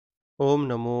ओम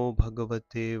नमो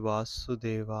भगवते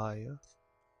वासुदेवाय।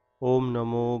 ओम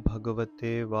नमो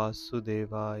भगवते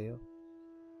वासुदेवाय।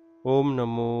 ओम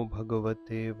नमो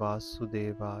भगवते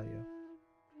वासुदेवाय।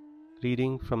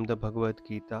 Reading from the Bhagavad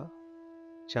Gita,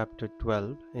 chapter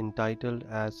 12, entitled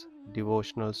as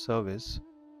Devotional Service.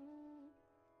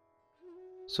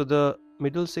 So, the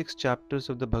middle six chapters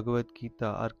of the Bhagavad Gita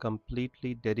are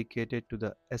completely dedicated to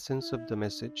the essence of the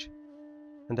message,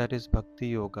 and that is Bhakti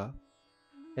Yoga.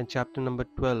 And chapter number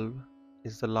 12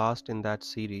 is the last in that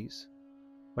series.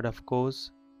 But of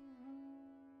course,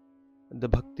 the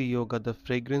Bhakti Yoga, the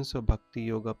fragrance of Bhakti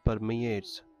Yoga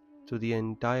permeates through the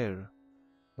entire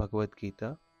Bhagavad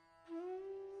Gita.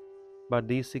 But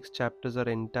these six chapters are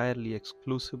entirely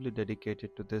exclusively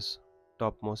dedicated to this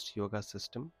topmost yoga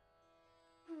system.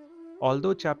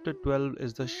 Although chapter 12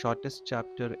 is the shortest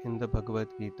chapter in the Bhagavad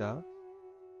Gita,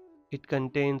 it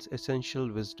contains essential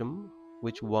wisdom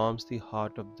which warms the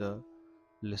heart of the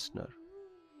listener.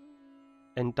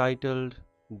 Entitled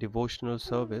Devotional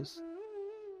Service,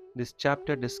 this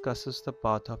chapter discusses the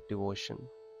path of devotion,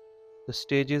 the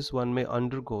stages one may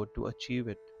undergo to achieve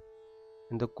it,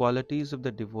 and the qualities of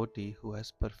the devotee who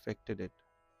has perfected it.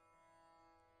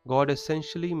 God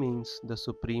essentially means the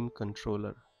supreme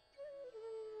controller.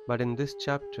 But in this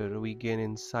chapter, we gain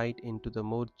insight into the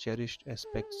more cherished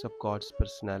aspects of God's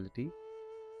personality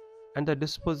and the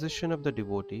disposition of the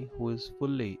devotee who is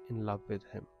fully in love with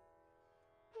Him.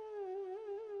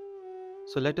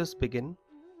 So let us begin.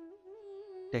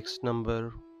 Text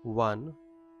number 1,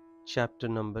 chapter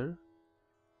number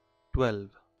 12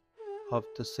 of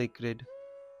the sacred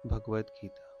Bhagavad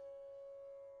Gita.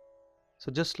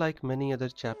 So just like many other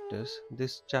chapters,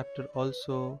 this chapter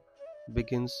also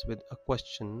begins with a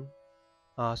question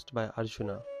asked by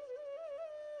Arjuna.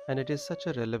 And it is such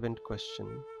a relevant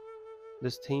question.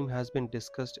 This theme has been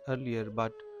discussed earlier,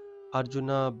 but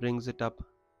Arjuna brings it up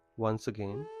once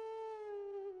again.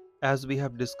 As we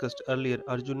have discussed earlier,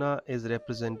 Arjuna is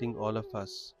representing all of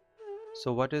us.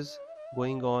 So what is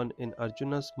going on in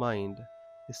Arjuna's mind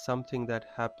is something that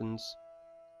happens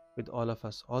with all of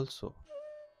us also.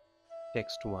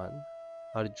 Text 1.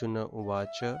 Arjuna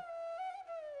Uvacha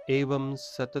Evam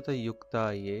Satata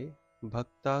Yukta Ye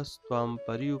Bhaktas Tvam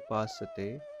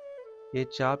Paryupasate Ye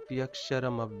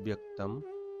Chapyaksharam Avyaktam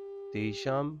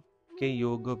Tesham Ke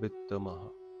Yoga Vittamaha.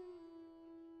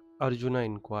 Arjuna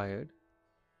inquired,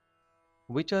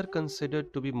 which are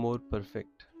considered to be more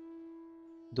perfect?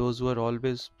 Those who are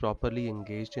always properly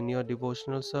engaged in your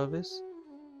devotional service,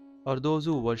 or those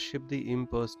who worship the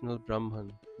impersonal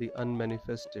Brahman, the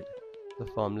unmanifested, the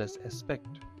formless aspect?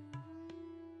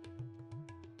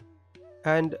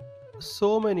 And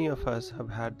so many of us have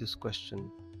had this question,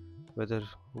 whether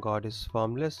God is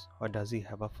formless or does He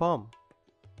have a form?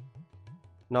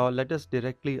 Now let us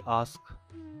directly ask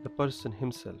the person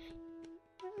himself.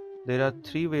 There are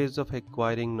three ways of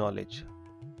acquiring knowledge.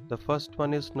 The first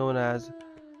one is known as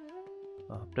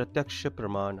Pratyaksha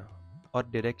Pramana, or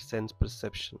direct sense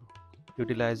perception.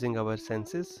 Utilizing our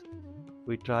senses,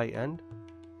 we try and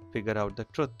figure out the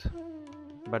truth.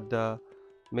 But the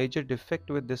major defect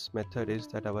with this method is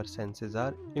that our senses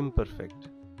are imperfect.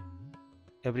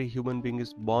 Every human being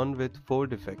is born with 4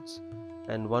 defects,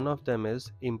 and one of them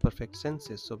is imperfect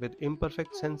senses. So with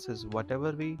imperfect senses,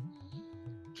 whatever we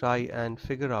try and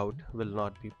figure out will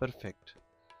not be perfect.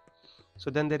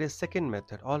 So then there is second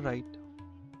method, alright,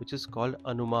 which is called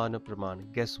Anumana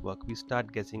Praman, guesswork. We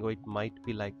start guessing, oh, it might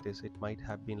be like this, it might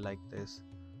have been like this.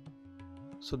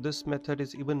 So this method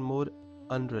is even more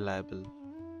unreliable.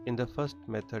 In the first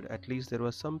method, at least there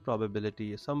was some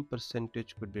probability, some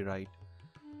percentage could be right.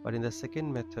 But in the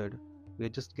second method, we are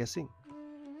just guessing.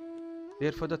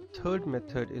 Therefore, the third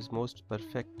method is most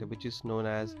perfect, which is known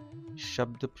as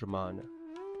Shabda Pramana.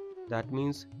 That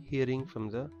means hearing from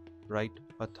the right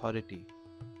authority.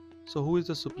 So who is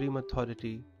the supreme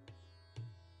authority?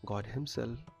 God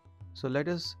Himself. So let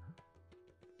us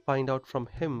find out from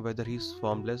Him whether He is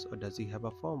formless or does He have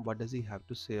a form. What does He have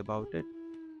to say about it?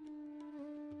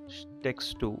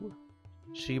 Text 2.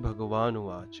 Shri Bhagavan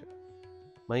Uvacha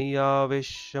Maya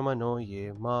Vishamano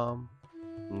Ye Mam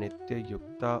Nitya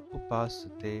Yukta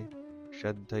Upasate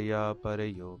Shraddhaya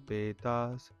Parayo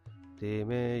Petas Te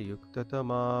Me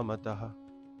Yuktatama Mataha.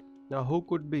 Now who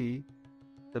could be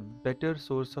the better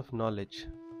source of knowledge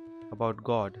about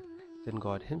God than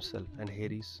God Himself? And here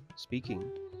He's speaking.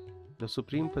 The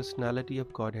Supreme Personality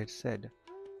of Godhead said,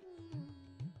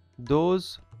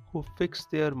 those who fix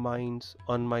their minds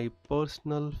on my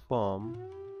personal form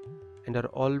and are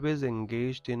always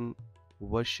engaged in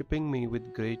worshipping me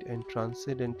with great and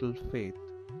transcendental faith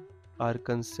are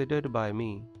considered by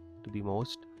me to be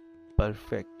most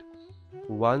perfect.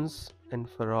 Once and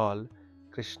for all,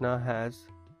 Krishna has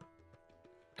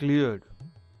cleared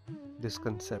this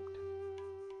concept.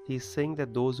 He is saying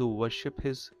that those who worship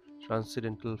his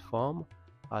transcendental form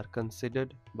are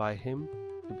considered by him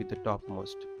to be the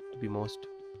topmost, to be most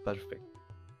perfect.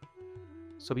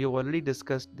 So we have already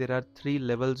discussed there are three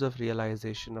levels of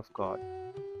realization of God.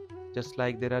 Just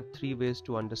like there are three ways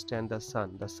to understand the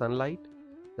sun: the sunlight,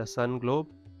 the sun globe,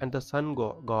 and the sun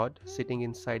god sitting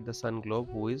inside the sun globe,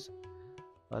 who is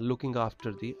looking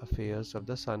after the affairs of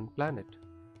the sun planet.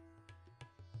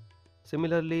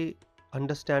 Similarly,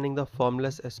 understanding the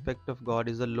formless aspect of God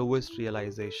is the lowest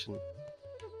realization.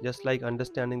 Just like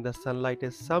understanding the sunlight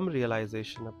is some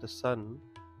realization of the sun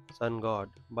god,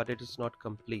 but it is not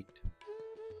complete.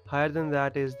 Higher than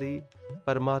that is the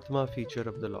Paramatma feature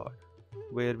of the Lord,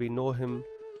 where we know him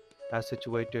as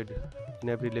situated in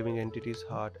every living entity's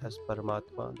heart as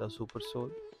Paramatma, the super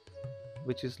soul,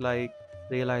 which is like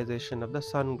realization of the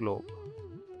sun globe.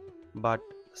 But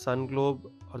sun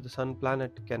globe or the sun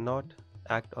planet cannot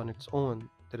act on its own.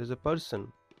 There is a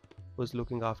person who is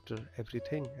looking after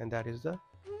everything, and that is the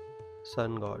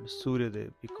sun god,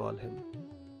 Suryadev, we call him.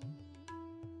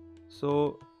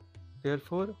 So,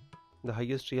 therefore, the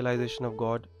highest realization of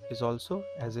God is also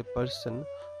as a person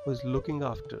who is looking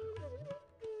after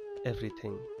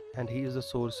everything, and he is the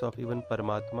source of even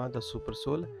Paramatma, the super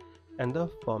soul, and the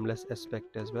formless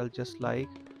aspect as well. Just like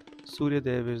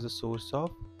Suryadev is the source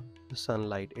of the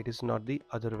sunlight, it is not the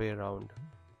other way around.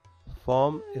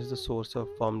 Form is the source of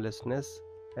formlessness,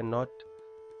 and not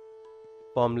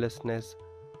formlessness.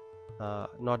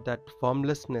 Not that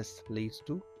formlessness leads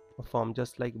to a form.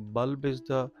 Just like bulb is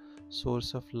the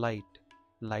source of light,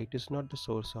 light is not the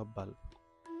source of bulb.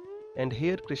 And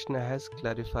here Krishna has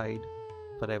clarified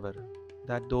forever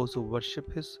that those who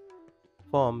worship his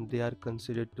form, they are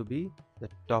considered to be the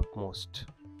topmost.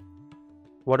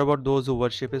 What about those who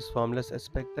worship his formless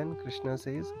aspect then? Krishna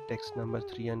says, text number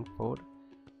 3 and 4,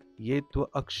 Ye tva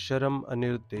aksharam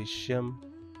anirdeshyam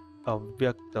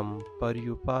avyaktam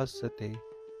paryupasate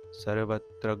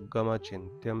sarvatra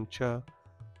gamachintyam cha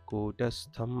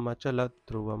kutastham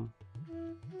achalatruvam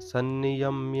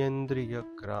sanniyamyendriya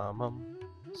gramam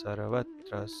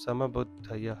sarvatra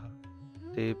samabuddhayah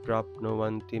te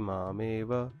prapnuvanti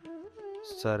mameva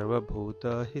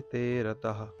sarvabhuta hite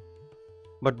ratah.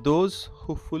 But those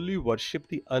who fully worship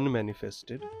the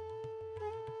unmanifested,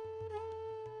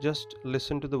 just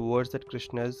listen to the words that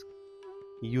Krishna is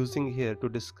using here to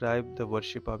describe the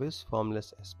worship of his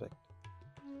formless aspect.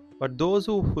 But those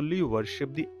who fully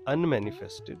worship the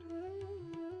unmanifested,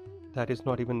 that is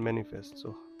not even manifest,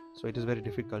 so it is very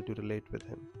difficult to relate with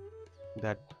him.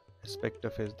 That aspect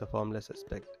of his, the formless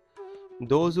aspect.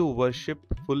 Those who worship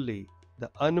fully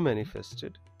the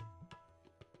unmanifested,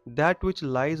 that which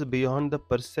lies beyond the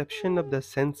perception of the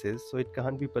senses, so it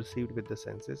can't be perceived with the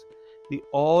senses, the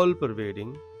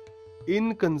all-pervading,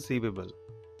 inconceivable,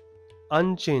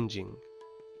 unchanging,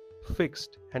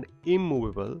 fixed and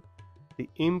immovable, the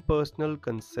impersonal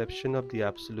conception of the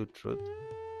absolute truth.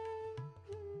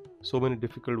 So many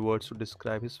difficult words to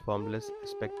describe his formless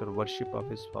aspect or worship of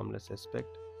his formless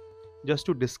aspect, just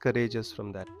to discourage us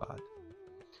from that path.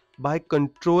 By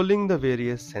controlling the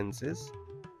various senses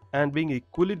and being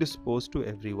equally disposed to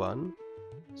everyone,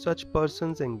 such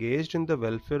persons engaged in the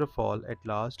welfare of all at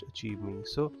last achieve me.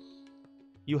 So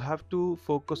you have to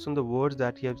focus on the words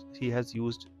that he has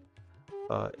used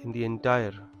in the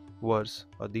entire verse,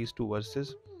 or these two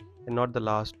verses, and not the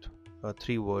last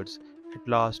three words, at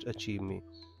last achieve me.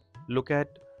 Look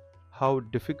at how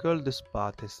difficult this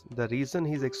path is. The reason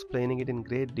he's explaining it in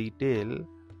great detail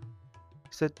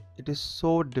is that it is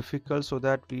so difficult so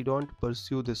that we don't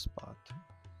pursue this path.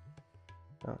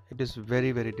 It is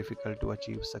very, very difficult to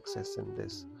achieve success in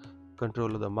this.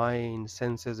 Control of the mind,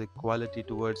 senses, equality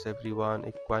towards everyone,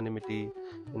 equanimity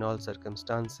in all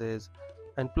circumstances,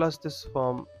 and plus this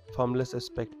formless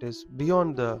aspect is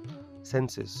beyond the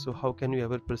senses. So how can you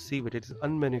ever perceive it? It is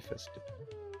unmanifested.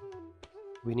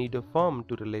 We need a form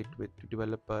to relate with, to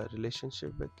develop a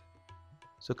relationship with.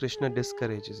 So Krishna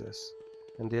discourages us,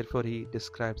 and therefore he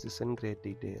describes this in great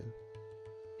detail.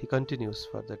 He continues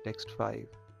for the text 5.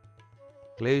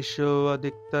 Klesho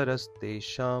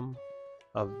adiktarastesham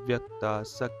avyakta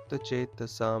sakta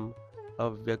chetasam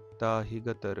avyakta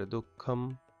higatar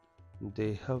dukkham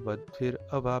dehavadvir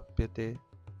avapyate.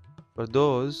 For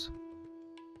those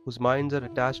whose minds are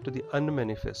attached to the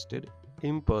unmanifested,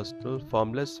 impersonal,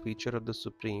 formless feature of the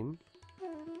Supreme,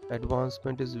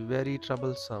 advancement is very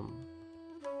troublesome.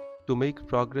 To make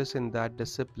progress in that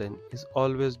discipline is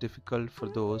always difficult for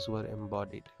those who are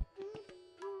embodied.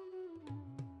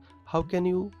 How can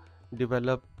you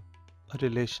develop a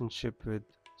relationship with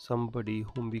somebody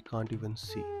whom we can't even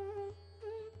see.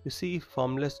 You see, if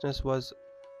formlessness was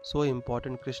so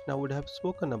important, Krishna would have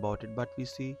spoken about it, but we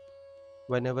see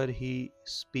whenever he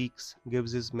speaks,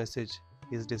 gives his message,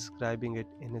 he is describing it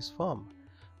in his form.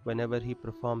 Whenever he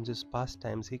performs his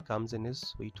pastimes, he comes in his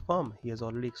sweet form. He has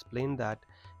already explained that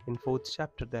in 4th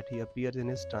chapter that he appears in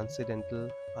his transcendental,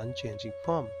 unchanging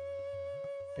form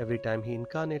every time he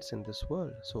incarnates in this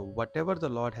world. So whatever the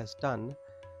Lord has done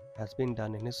has been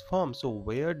done in his form. So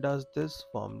where does this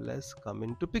formless come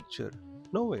into picture?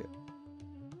 Nowhere.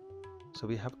 So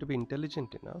we have to be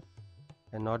intelligent enough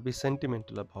and not be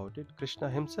sentimental about it. Krishna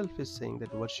himself is saying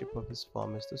that worship of his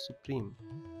form is the supreme.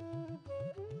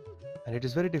 And it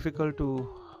is very difficult to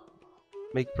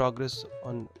make progress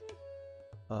on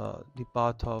the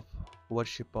path of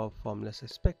worship of formless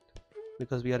aspect,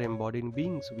 because we are embodied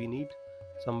beings. We need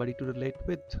somebody to relate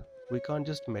with. We can't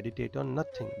just meditate on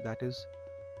nothing. That is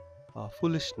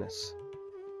foolishness.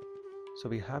 So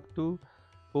we have to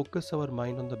focus our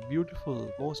mind on the beautiful,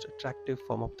 most attractive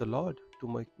form of the Lord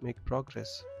to make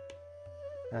progress.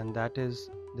 And that is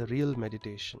the real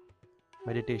meditation.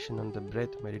 Meditation on the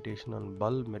breath, meditation on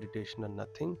bulb, meditation on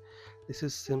nothing. This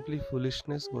is simply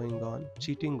foolishness going on,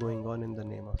 cheating going on in the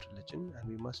name of religion, and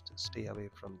we must stay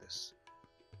away from this.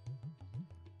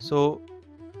 So,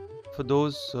 for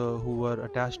those who are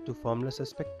attached to formless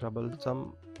aspect,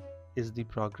 troublesome is the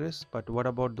progress. But what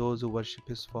about those who worship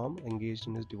his form, engaged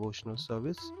in his devotional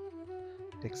service?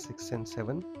 Text 6 and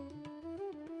 7.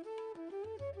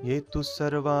 Ye tu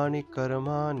sarvani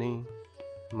karmani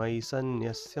mai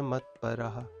sanyasya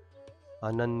matparah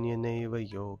ananyaneva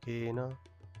yogena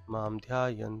mam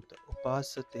dhyayant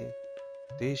upasate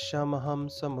teshamaham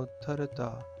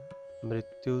samudharata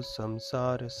mrityu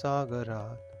samsara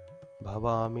sagarat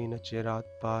bhavami na chirat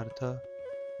partha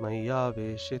maya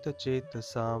veshita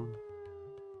chetasam.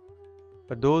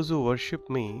 But those who worship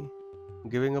me,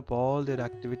 giving up all their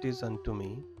activities unto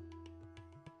me,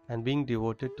 and being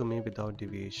devoted to me without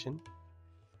deviation,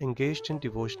 engaged in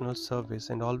devotional service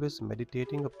and always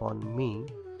meditating upon me.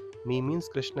 Me means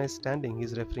Krishna is standing, he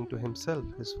is referring to himself,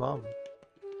 his form.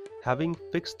 Having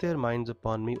fixed their minds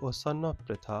upon me, O son of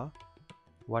Pritha,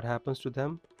 what happens to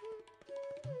them?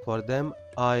 For them,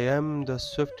 I am the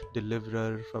swift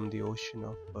deliverer from the ocean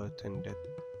of birth and death.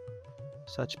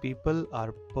 Such people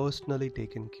are personally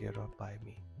taken care of by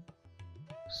me.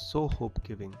 So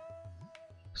hope-giving.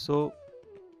 So,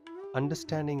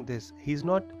 understanding this, he's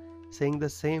not saying the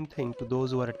same thing to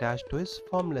those who are attached to his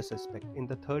formless aspect. In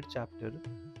the 4th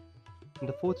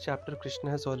chapter, Krishna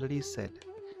has already said,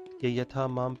 Ye yatha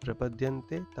mam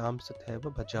prapadyante tam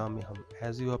sathaiva bhajamiham.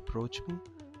 As you approach me,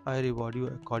 I reward you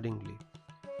accordingly.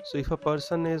 So if a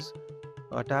person is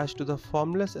attached to the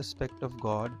formless aspect of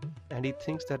God and he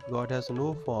thinks that God has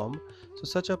no form, so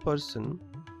such a person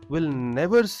will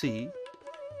never see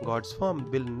God's form,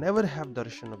 will never have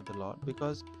darshan of the Lord,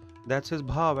 because that's his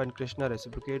bhav, and Krishna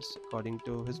reciprocates according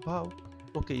to his bhav.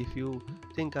 Okay, if you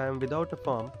think I am without a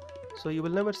form, so you will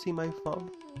never see my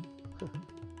form.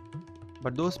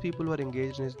 But those people who are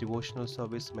engaged in his devotional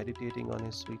service, meditating on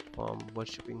his sweet form,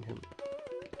 worshipping him,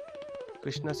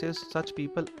 Krishna says, such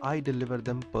people I deliver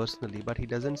them personally. But he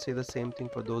doesn't say the same thing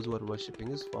for those who are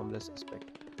worshipping his formless aspect.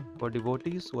 For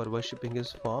devotees who are worshipping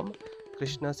his form,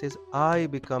 Krishna says, I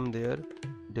become their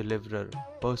deliverer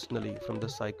personally from the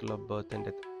cycle of birth and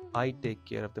death. I take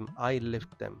care of them. I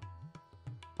lift them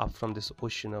up from this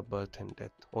ocean of birth and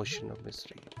death, ocean of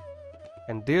misery.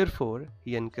 And therefore,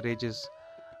 he encourages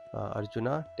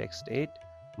Arjuna, text 8,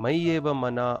 Mayyeva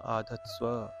mana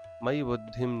adhatsva, May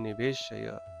buddhim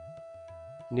niveshaya,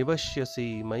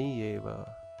 Nivashyasi Mayyeva,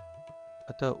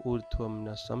 Ata urdhvam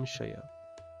na samshaya.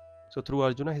 So through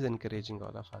Arjuna, he is encouraging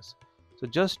all of us. So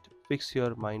just fix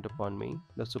your mind upon me,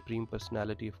 the Supreme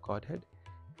Personality of Godhead,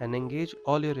 and engage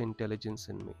all your intelligence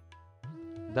in me.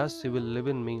 Thus you will live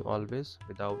in me always,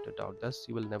 without a doubt. Thus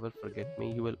you will never forget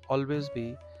me. You will always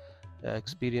be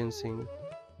experiencing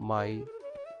my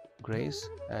grace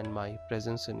and my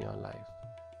presence in your life.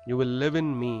 You will live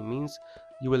in me means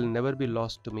you will never be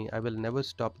lost to me. I will never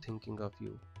stop thinking of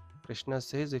you. Krishna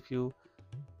says, if you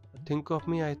think of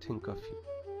me, I think of you.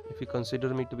 If you consider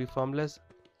me to be formless,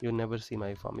 you never see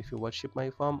my form. If you worship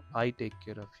my form, I take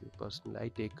care of you personally. I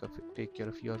take care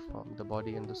of your form, the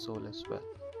body and the soul as well.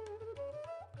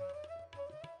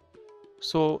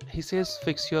 So he says,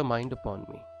 fix your mind upon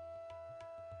me.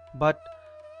 But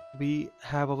we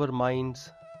have our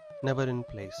minds never in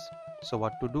place. So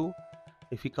what to do?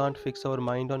 If we can't fix our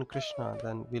mind on Krishna,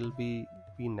 then will we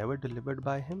be never delivered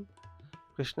by him?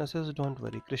 Krishna says, don't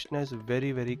worry. Krishna is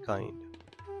very, very kind.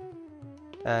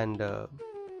 And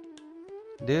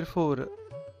therefore,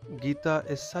 Gita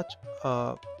is such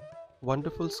a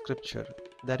wonderful scripture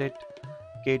that it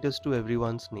caters to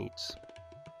everyone's needs.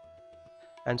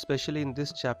 And especially in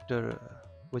this chapter,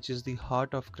 which is the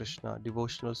heart of Krishna,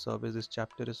 devotional service, this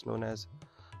chapter is known as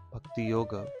Bhakti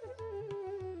Yoga.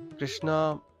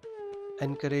 Krishna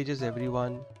encourages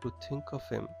everyone to think of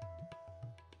him,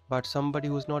 but somebody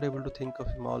who's not able to think of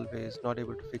him always, not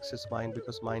able to fix his mind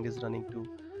because mind is running to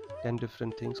 10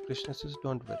 different things, Krishna says,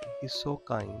 don't worry. He's so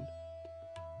kind.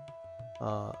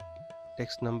 Uh,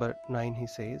 Text number 9, he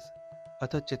says,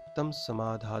 Atha chittam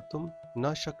samadhatum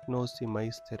na shaknosi mai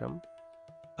sthiram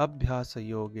abhyasa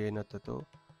yogena tato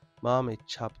mam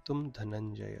ichhaptum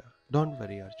dhananjaya. Don't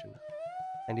worry, Arjuna.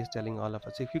 And he's telling all of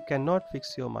us, if you cannot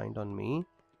fix your mind on me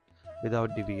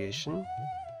without deviation,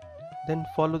 then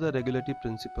follow the regulatory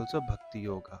principles of Bhakti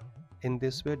Yoga. In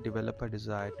this way, develop a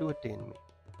desire to attain me.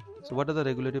 So what are the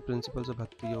regulatory principles of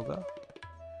Bhakti Yoga?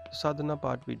 The sadhana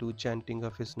part we do chanting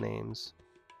of his names,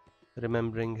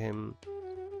 remembering him,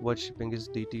 worshipping his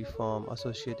deity form,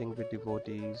 associating with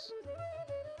devotees,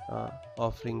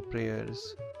 offering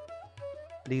prayers.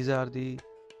 These are the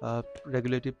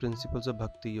regulatory principles of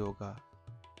Bhakti Yoga.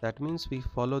 That means we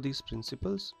follow these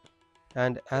principles,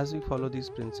 and as we follow these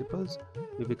principles,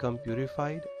 we become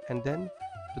purified, and then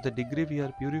to the degree we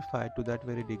are purified, to that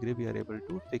very degree we are able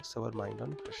to fix our mind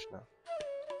on Krishna.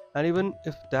 And even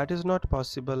if that is not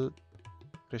possible,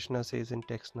 Krishna says in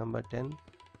text number 10,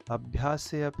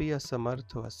 Abhyase api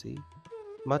asamarthvasi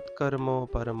mat karmo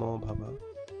paramo bhava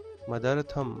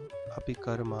madartham api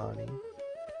karmani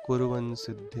kuruvan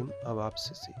siddhim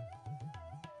avapsisi.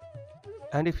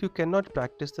 And if you cannot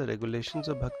practice the regulations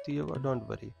of Bhakti Yoga, don't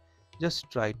worry. Just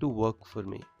try to work for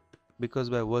me. Because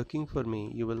by working for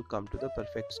me, you will come to the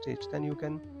perfect stage. Then you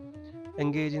can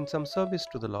engage in some service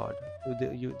to the Lord.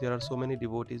 There are so many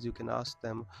devotees, you can ask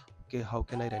them, okay, how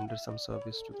can I render some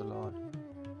service to the Lord?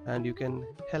 And you can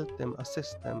help them,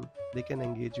 assist them. They can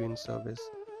engage you in service.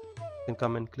 You can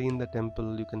come and clean the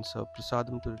temple. You can serve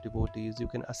prasadam to the devotees. You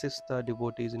can assist the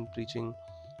devotees in preaching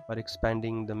or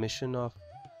expanding the mission of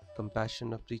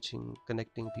compassion of preaching,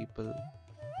 connecting people.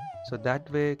 So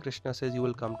that way Krishna says you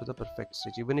will come to the perfect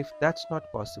stage. Even if that's not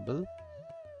possible,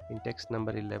 in text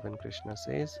number 11 Krishna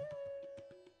says,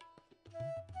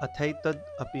 Athaitad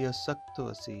api asakto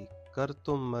asi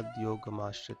kartum mad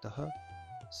yogamashritah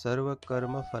sarva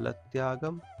karma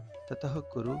phalatyagam tatah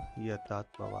kuru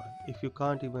yatatmavan. If you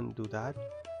can't even do that,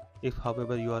 if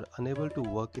however you are unable to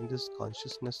work in this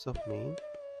consciousness of me,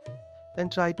 then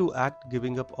try to act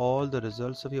giving up all the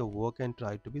results of your work and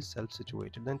try to be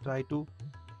self-situated. Then try to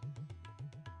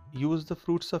use the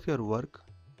fruits of your work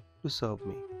to serve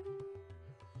me.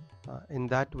 In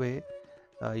that way,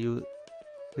 you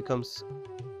become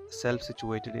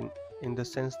self-situated in the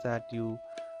sense that you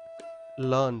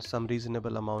learn some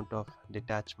reasonable amount of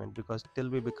detachment, because till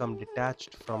we become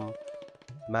detached from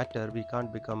matter, we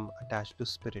can't become attached to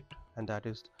spirit, and that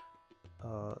is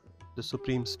the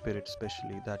supreme spirit,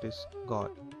 especially that is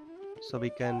God. So we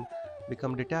can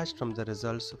become detached from the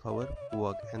results of our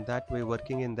work, and that way,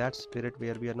 working in that spirit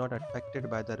where we are not affected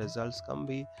by the results come,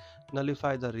 we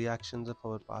nullify the reactions of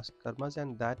our past karmas,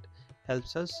 and that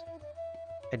helps us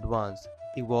advance,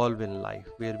 evolve in life,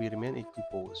 where we remain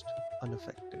equiposed,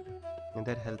 unaffected, and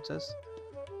that helps us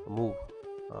move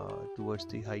towards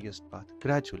the highest path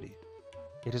gradually.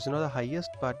 It is not the highest,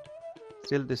 but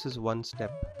still this is one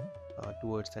step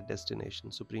towards that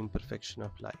destination, supreme perfection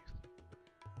of life.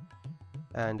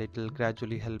 And it will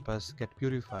gradually help us get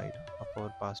purified of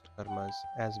our past karmas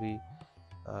as we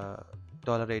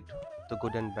tolerate the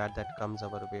good and bad that comes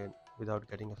our way without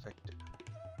getting affected.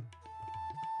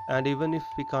 And even if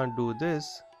we can't do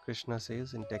this, Krishna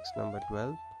says in text number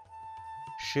 12,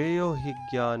 Shreyo hi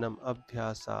jnanam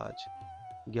abhyasaj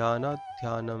jnanat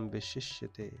dhyanam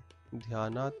vishishyate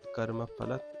dhyanat karma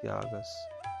phalat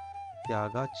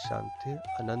tyagat shanti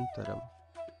anantaram.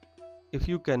 If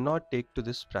you cannot take to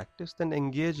this practice, then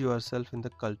engage yourself in the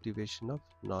cultivation of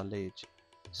knowledge.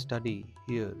 Study,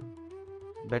 hear.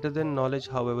 Better than knowledge,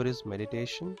 however, is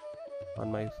meditation on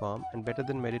my form, and better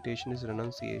than meditation is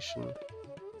renunciation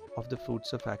of the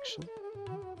fruits of action.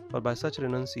 For by such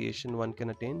renunciation, one can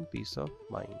attain peace of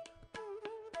mind.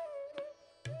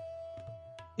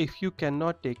 If you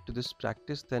cannot take to this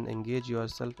practice, then engage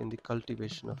yourself in the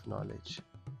cultivation of knowledge.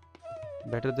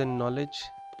 Better than knowledge,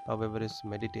 however, is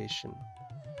meditation.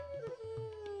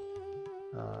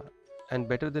 And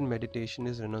better than meditation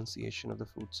is renunciation of the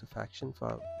fruits of action,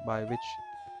 by which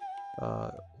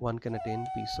one can attain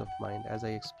peace of mind. As I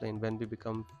explained, when we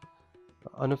become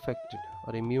unaffected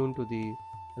or immune to the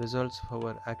results of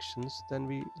our actions, then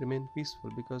we remain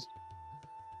peaceful, because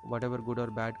whatever good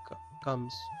or bad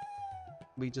comes,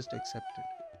 we just accept it.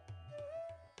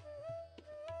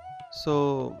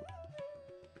 So,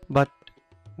 but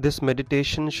this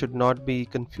meditation should not be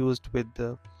confused with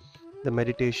the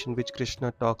meditation which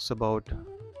Krishna talks about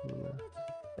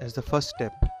as the first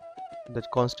step, that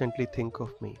constantly think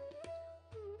of me.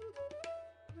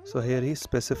 So here he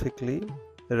specifically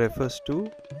refers to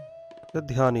the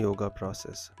Dhyana Yoga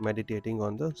process, meditating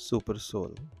on the super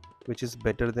soul, which is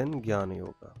better than Jnana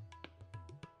Yoga.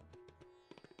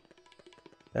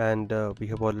 And we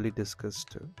have already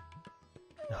discussed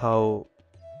how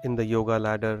in the yoga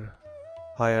ladder,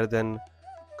 higher than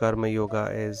Karma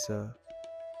Yoga is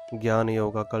Jnana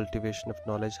Yoga, cultivation of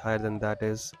knowledge, higher than that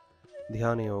is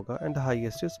Dhyana Yoga, and the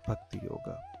highest is Bhakti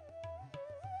Yoga.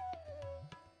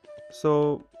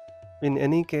 So, in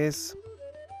any case,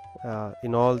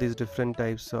 in all these different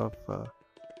types of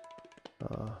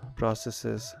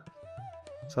processes,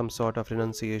 some sort of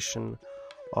renunciation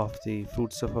of the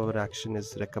fruits of our action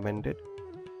is recommended,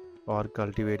 or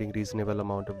cultivating reasonable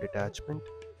amount of detachment.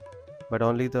 But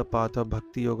only the path of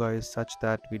Bhakti Yoga is such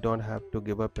that we don't have to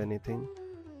give up anything,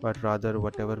 but rather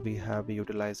whatever we have we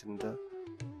utilize in the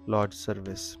Lord's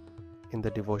service, in the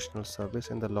devotional service,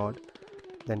 and the Lord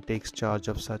then takes charge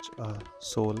of such a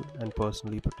soul and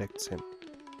personally protects him.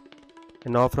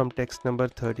 And now from text number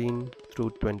 13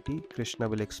 through 20, Krishna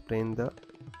will explain the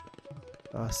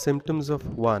symptoms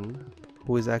of one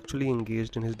who is actually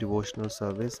engaged in his devotional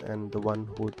service, and the one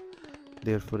who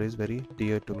therefore is very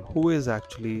dear to him. Who is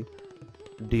actually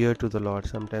dear to the Lord?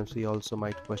 Sometimes we also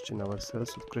might question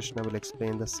ourselves. So Krishna will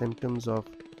explain the symptoms of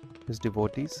his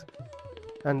devotees,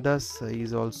 and thus he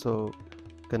is also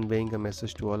conveying a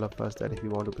message to all of us that if we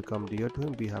want to become dear to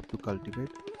him, we have to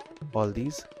cultivate all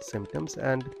these symptoms,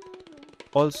 and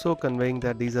also conveying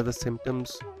that these are the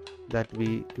symptoms that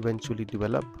we eventually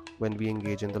develop when we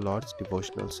engage in the Lord's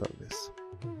devotional service.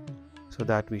 So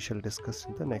that we shall discuss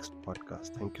in the next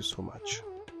podcast. Thank you so much.